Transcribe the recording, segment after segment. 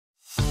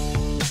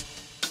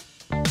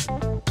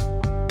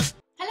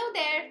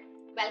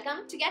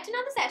Welcome to yet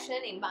another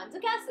session in Bhanzu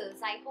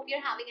classes. I hope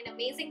you're having an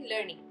amazing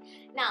learning.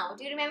 Now,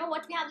 do you remember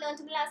what we have learned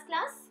in the last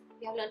class?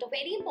 We have learned a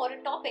very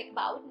important topic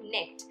about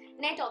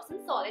net of some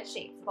solid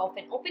shapes, of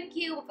an open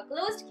cube, of a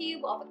closed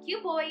cube, of a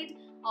cuboid,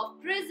 of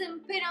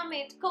prism,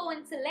 pyramid,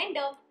 cone,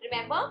 cylinder.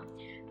 Remember?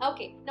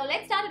 Okay, now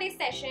let's start today's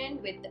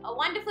session with a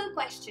wonderful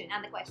question,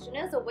 and the question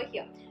is over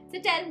here. So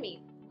tell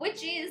me,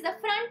 which is the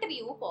front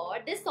view for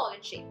this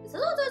solid shape? This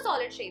is also a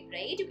solid shape,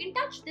 right? You can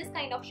touch this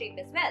kind of shape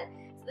as well.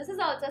 So this is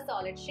also a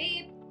solid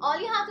shape. All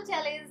you have to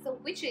tell is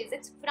which is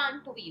its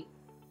front view.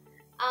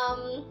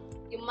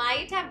 You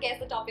might have guessed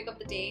the topic of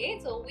the day.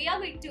 So we are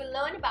going to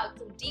learn about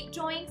some deep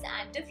drawings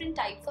and different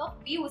types of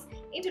views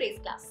in today's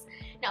class.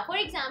 Now, for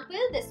example,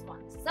 this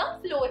one,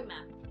 some floor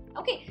map.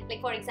 Okay,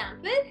 like for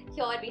example,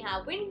 here we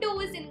have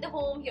windows in the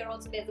home. Here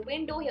also there's a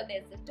window. Here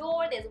there's a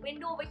door. There's a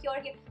window over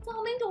here. So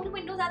how many total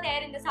windows are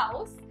there in this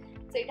house?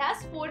 So it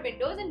has 4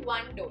 windows and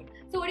 1 door.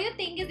 So what do you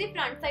think is the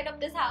front side of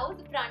this house?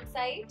 The front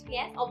side?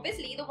 Yes,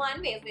 obviously the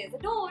one where there's a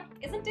door,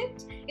 isn't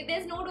it? If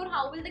there's no door,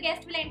 how will the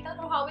guest will enter,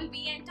 or how will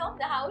we enter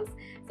the house?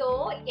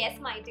 So yes,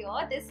 my dear,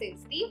 this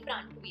is the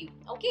front view.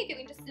 Okay, if you're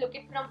going to look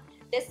it from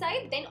this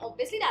side, then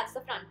obviously that's the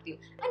front view.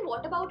 And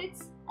what about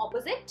its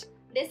opposite?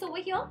 This over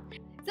here?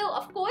 So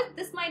of course,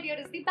 this, my dear,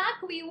 is the back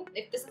view.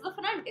 If this is the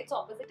front, its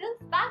opposite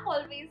is back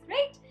always,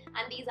 right?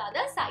 And these are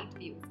the side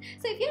views.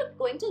 So if you're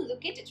going to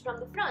look at it from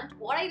the front,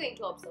 what are you going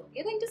to observe?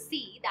 You're going to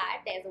see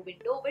that there's a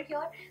window over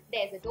here,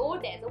 there's a door,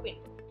 there's a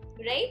window,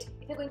 right?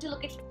 If you're going to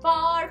look at it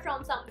far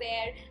from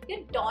somewhere, you're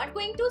not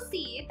going to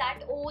see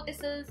that, oh, this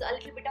is a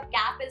little bit of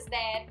gap is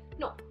there.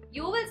 No,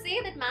 you will say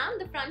that, ma'am,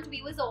 the front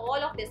view is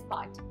all of this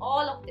part,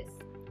 all of this.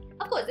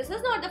 Of course, this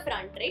is not the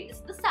front, right? This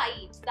is the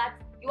side. That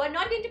you are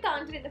not going to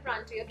count it in the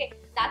front view, okay?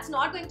 That's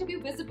not going to be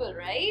visible,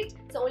 right?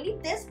 So only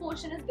this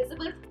portion is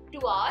visible to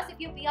us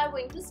if we are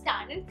going to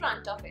stand in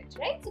front of it,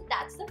 right? So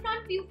that's the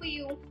front view for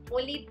you.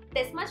 Only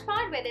this much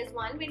part where there's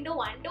one window,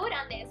 one door,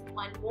 and there's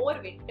one more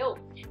window.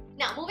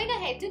 Now moving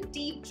ahead to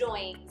deep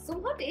drawing. So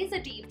what is a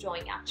deep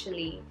drawing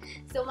actually?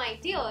 So my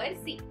dear,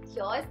 see,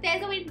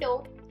 there's a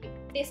window.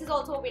 This is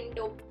also a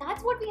window.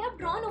 That's what we have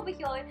drawn over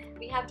here.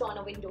 We have drawn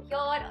a window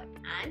here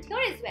and here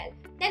as well.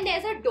 Then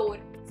there's a door.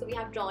 So we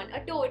have drawn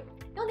a door.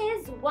 Now there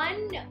is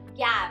one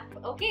gap,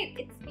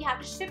 okay? We have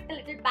to shift a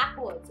little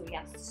backwards. So we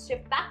have to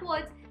shift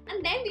backwards,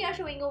 and then we are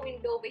showing a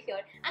window over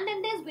here. And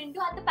then there's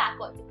window at the back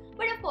also.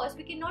 But of course,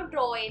 we cannot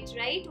draw it,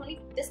 right? Only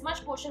this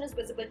much portion is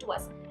visible to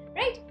us,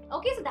 right?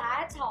 Okay, so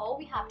that's how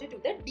we have to do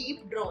the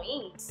deep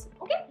drawings.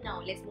 Okay, now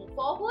let's move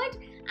forward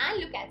and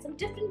look at some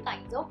different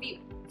kinds of view.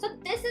 So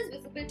this is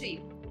visible to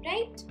you,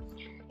 right?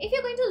 If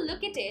you're going to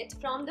look at it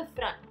from the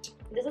front,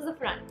 this is the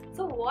front.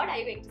 So what are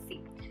you going to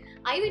see?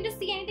 Are you going to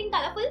see anything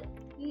colorful?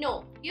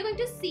 No, you're going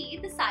to see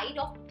the side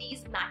of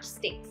these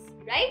matchsticks,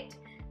 right?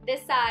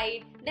 This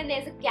side, then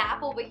there's a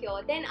gap over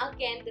here, then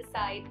again this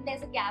side,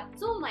 there's a gap.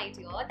 So my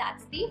dear,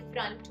 that's the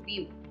front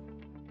view.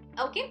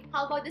 Okay,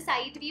 how about the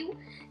side view?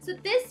 So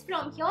this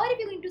from here, if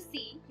you're going to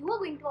see, you are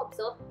going to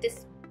observe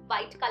this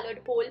white colored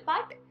whole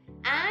part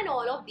and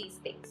all of these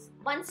things.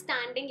 One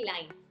standing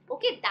line.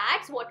 Okay,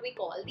 that's what we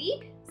call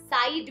the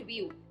side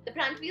view. The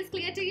front view is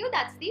clear to you?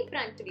 That's the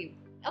front view.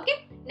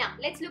 Okay, now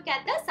let's look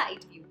at the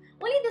side view.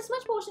 Only this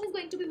much portion is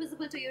going to be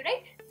visible to you,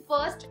 right?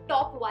 First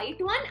top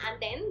white one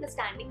and then the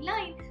standing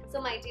line.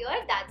 So my dear,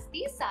 that's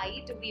the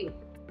side view.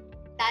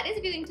 That is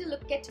if you're going to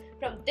look at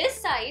from this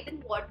side,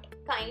 then what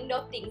kind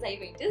of things are you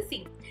going to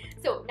see?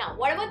 So now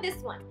what about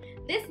this one?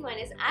 This one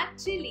is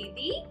actually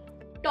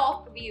the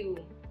top view.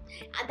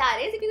 And that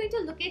is if you're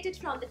going to look at it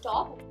from the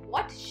top,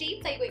 what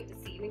shapes are you going to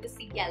see? You're going to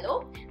see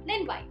yellow,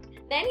 then white,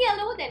 then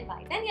yellow, then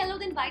white, then yellow,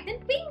 then white, then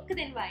pink,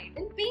 then white,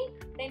 then pink,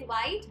 then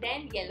white,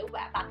 then yellow,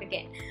 back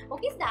again.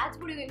 Okay, so that's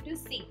what you're going to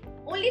see.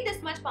 Only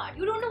this much part.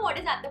 You don't know what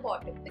is at the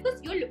bottom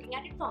because you're looking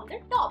at it from the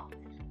top.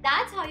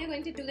 That's how you're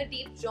going to do the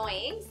deep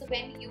drawings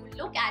when you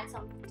look at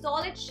some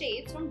solid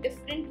shapes from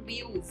different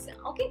views.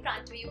 Okay,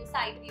 front view,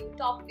 side view,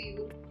 top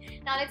view.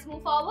 Now let's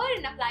move forward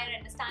and apply our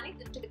understanding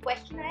to the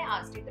question that I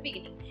asked you at the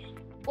beginning.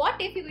 What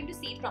if you're going to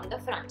see it from the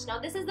front? Now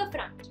this is the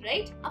front,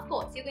 right? Of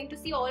course, you're going to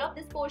see all of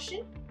this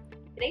portion,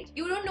 right?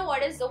 You don't know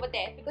what is over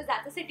there because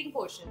that's a sitting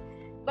portion.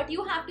 But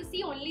you have to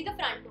see only the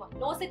front one.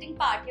 No sitting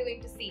part you're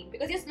going to see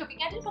because you're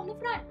looking at it from the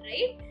front,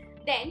 right?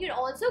 Then you're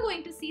also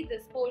going to see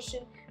this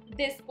portion,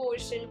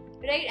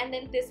 right? And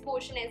then this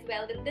portion as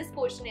well, then this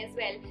portion as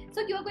well.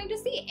 So you're going to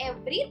see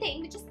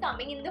everything which is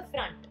coming in the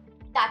front.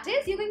 That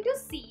is, you're going to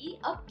see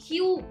a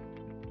cube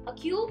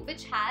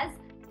which has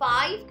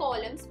 5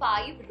 columns,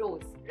 5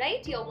 rows,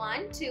 right? Here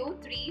 1, 2,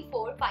 3,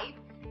 4, 5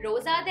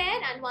 rows are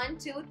there, and 1,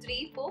 2,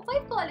 3, 4,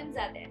 5 columns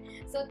are there.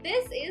 So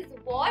this is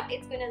what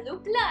it's going to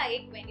look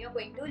like when you're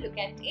going to look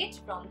at it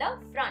from the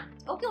front.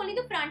 Okay, only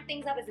the front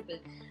things are visible.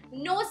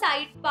 No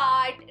side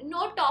part,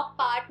 no top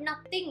part,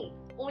 nothing.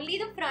 Only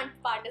the front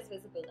part is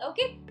visible.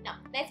 Okay, now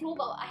let's move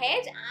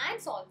ahead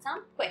and solve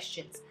some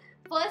questions.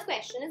 First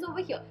question is over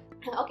here.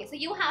 Okay, so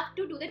you have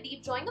to do the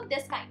deep drawing of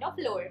this kind of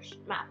floor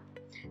map.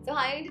 So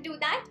how are you going to do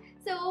that?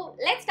 So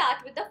let's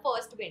start with the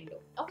first window.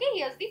 Okay,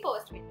 here's the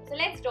first window. So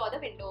let's draw the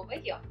window over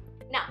here.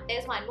 Now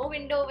there's one more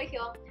window over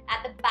here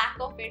at the back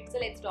of it, so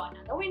let's draw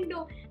another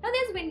window. Now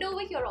there's window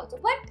over here also,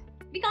 but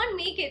we can't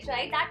make it,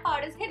 right? That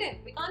part is hidden,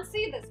 we can't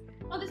see this.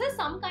 Now this is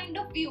some kind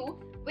of view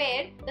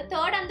where the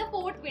third and the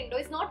fourth window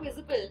is not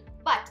visible,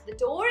 but the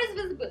door is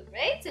visible,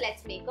 right? So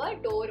let's make a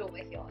door over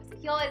here. So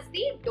here is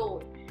the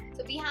door.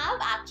 So we have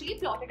actually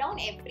plotted down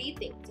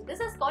everything. So this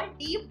is called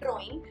deep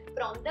drawing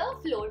from the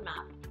floor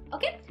map.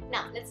 Okay,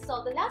 now let's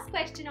solve the last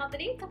question of the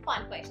day. It's a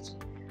fun question.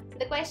 So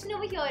the question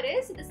over here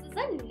is, this is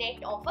a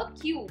net of a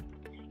cube.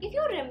 If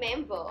you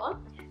remember,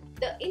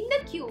 in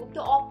the cube,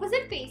 the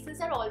opposite faces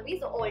are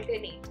always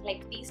alternate.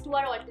 Like these two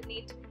are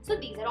alternate. So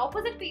these are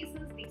opposite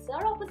faces, these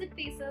are opposite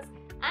faces,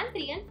 and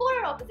 3 and 4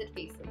 are opposite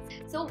faces.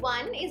 So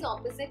 1 is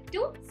opposite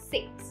to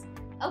 6.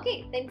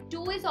 Okay, then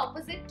 2 is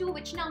opposite to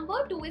which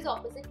number? 2 is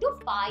opposite to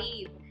 5.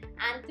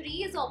 And 3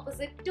 is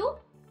opposite to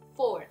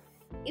 4.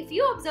 If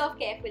you observe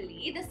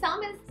carefully, the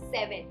sum is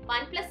 7.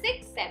 1 plus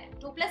 6, 7.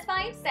 2 plus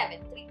 5, 7.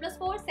 3 plus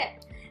 4, 7.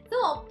 So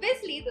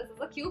obviously this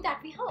is a cube that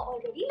we have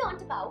already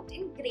learnt about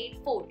in grade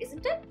 4,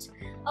 isn't it?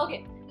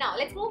 Okay, now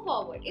let's move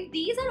forward. If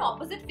these are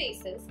opposite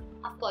faces,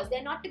 of course they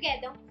are not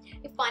together.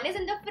 If 1 is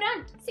in the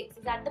front, 6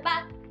 is at the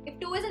back. If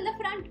 2 is in the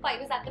front,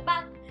 5 is at the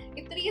back.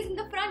 If 3 is in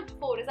the front,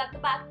 4 is at the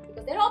back,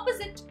 because they're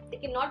opposite. They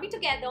cannot be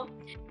together.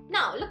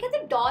 Now look at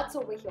the dots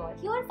over here.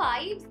 Here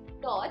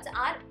 5 dots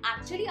are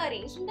actually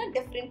arranged in a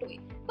different way.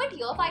 But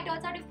here 5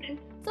 dots are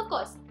different. So of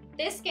course,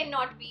 this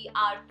cannot be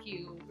our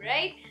cube,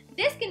 right?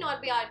 This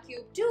cannot be our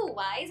cube too.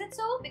 Why is it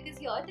so? Because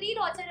here 3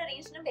 dots are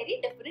arranged in a very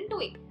different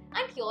way.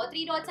 And here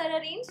 3 dots are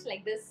arranged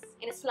like this,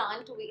 in a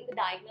slant way, in the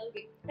diagonal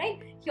way,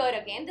 right?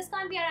 Here again, this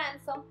can't be our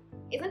answer,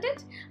 isn't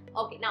it?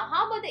 Okay, now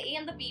how about the A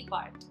and the B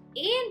part? A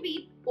and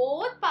B,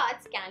 both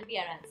parts can be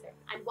our answer.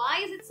 And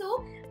why is it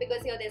so?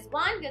 Because here there's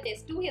 1, here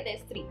there's 2, here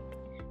there's 3.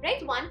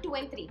 Right? 1, 2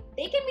 and 3.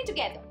 They can be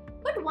together.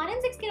 But 1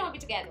 and 6 cannot be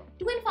together.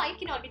 2 and 5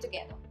 cannot be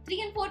together.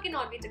 3 and 4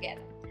 cannot be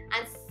together.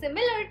 And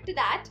similar to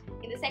that,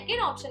 in the second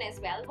option as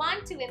well,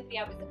 1, 2 and 3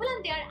 are visible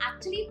and they are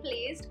actually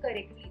placed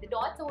correctly. The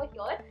dots over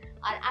here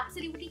are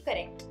absolutely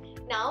correct.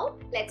 Now,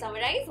 let's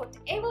summarize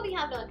whatever we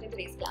have learned in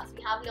today's class.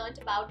 We have learned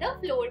about the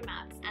floor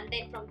maps, and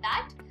then from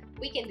that,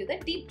 we can do the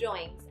deep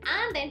drawings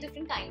and then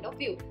different kind of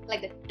view,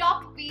 like the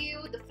top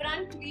view, the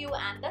front view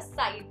and the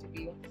side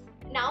view.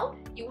 Now,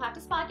 you have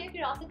to spark your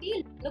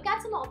curiosity. Look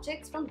at some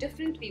objects from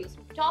different views,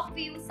 top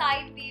view,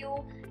 side view,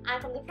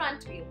 and from the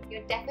front view.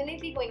 You're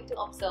definitely going to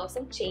observe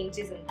some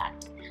changes in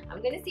that.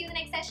 I'm going to see you in the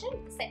next session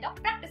with a set of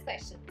practice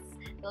questions.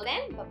 Till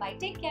then, bye-bye,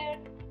 take care.